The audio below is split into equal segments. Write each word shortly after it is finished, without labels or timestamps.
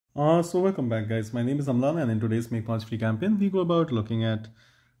So welcome back guys, my name is Amlan and in today's Make Knowledge Free campaign we go about looking at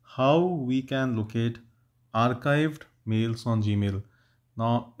how we can locate archived mails on Gmail.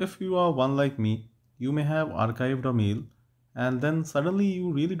 Now if you are one like me, you may have archived a mail and then suddenly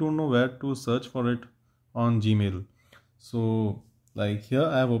you really don't know where to search for it on Gmail. So like here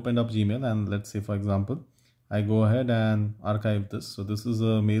I have opened up Gmail and let's say for example I go ahead and archive this. So this is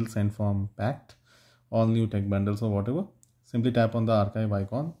a mail sent from Pact, all new tech bundles or whatever. Simply tap on the archive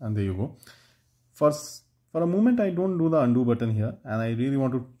icon and there you go. For a moment I don't do the undo button here and I really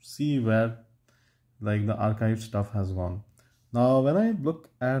want to see where like the archived stuff has gone. Now when I look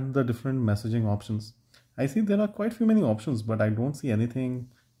at the different messaging options, I see there are quite few many options, but I don't see anything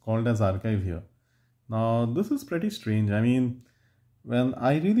called as archive here. Now this is pretty strange. I mean, when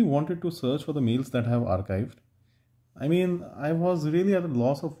I really wanted to search for the mails that I have archived, I was really at a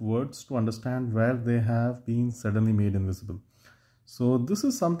loss of words to understand where they have been suddenly made invisible. So this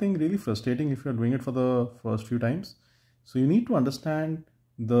is something really frustrating if you're doing it for the first few times. So you need to understand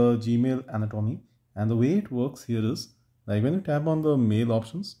the Gmail anatomy, and the way it works here is like when you tap on the mail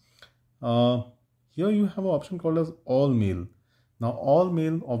options, uh, here you have an option called as all mail. Now all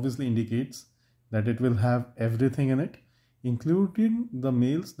mail obviously indicates that it will have everything in it, including the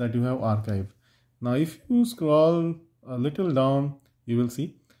mails that you have archived. Now if you scroll a little down, you will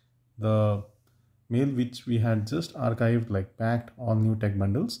see the mail which we had just archived, like Pact, all new tech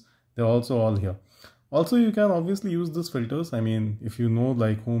bundles. They're also all here. Also you can obviously use this filters. If you know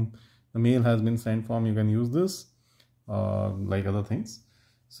like whom the mail has been sent from, you can use this like other things.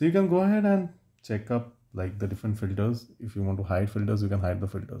 So you can go ahead and check up like the different filters. If you want to hide filters, you can hide the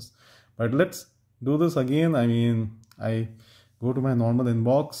filters. But let's do this again. I go to my normal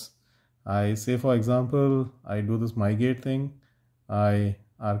inbox. I say for example, I do this mygate thing. I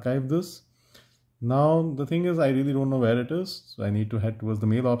archive this. Now the thing is I really don't know where it is. So I need to head towards the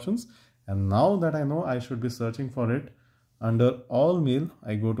mail options. And now that I know I should be searching for it under all mail,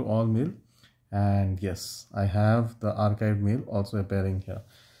 I go to all mail. And yes, I have the archived mail also appearing here.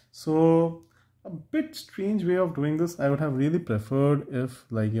 So a bit strange way of doing this. I would have really preferred if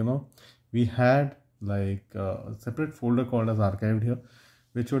we had like a separate folder called as archived here,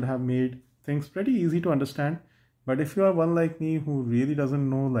 which would have made things pretty easy to understand. But if you are one like me who really doesn't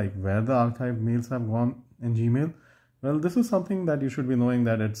know like where the archived mails have gone in Gmail, well, this is something that you should be knowing,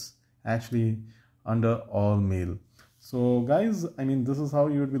 that it's actually under all mail. So guys, this is how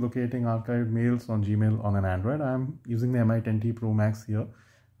you would be locating archived mails on Gmail on an Android. I'm using the Mi 10T Pro Max here.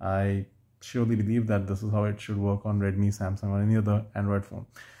 I surely believe that this is how it should work on Redmi, Samsung or any other Android phone.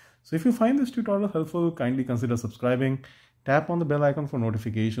 So if you find this tutorial helpful, kindly consider subscribing. Tap on the bell icon for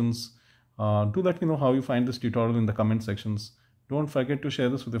notifications. Do let me know how you find this tutorial in the comment sections. Don't forget to share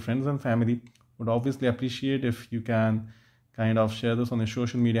this with your friends and family. Would obviously appreciate if you can kind of share this on your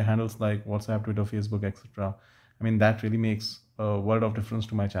social media handles like WhatsApp, Twitter, Facebook, etc. That really makes a world of difference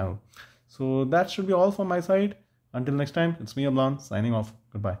to my channel. So that should be all from my side. Until next time, it's me, Amlan, signing off.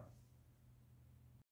 Goodbye.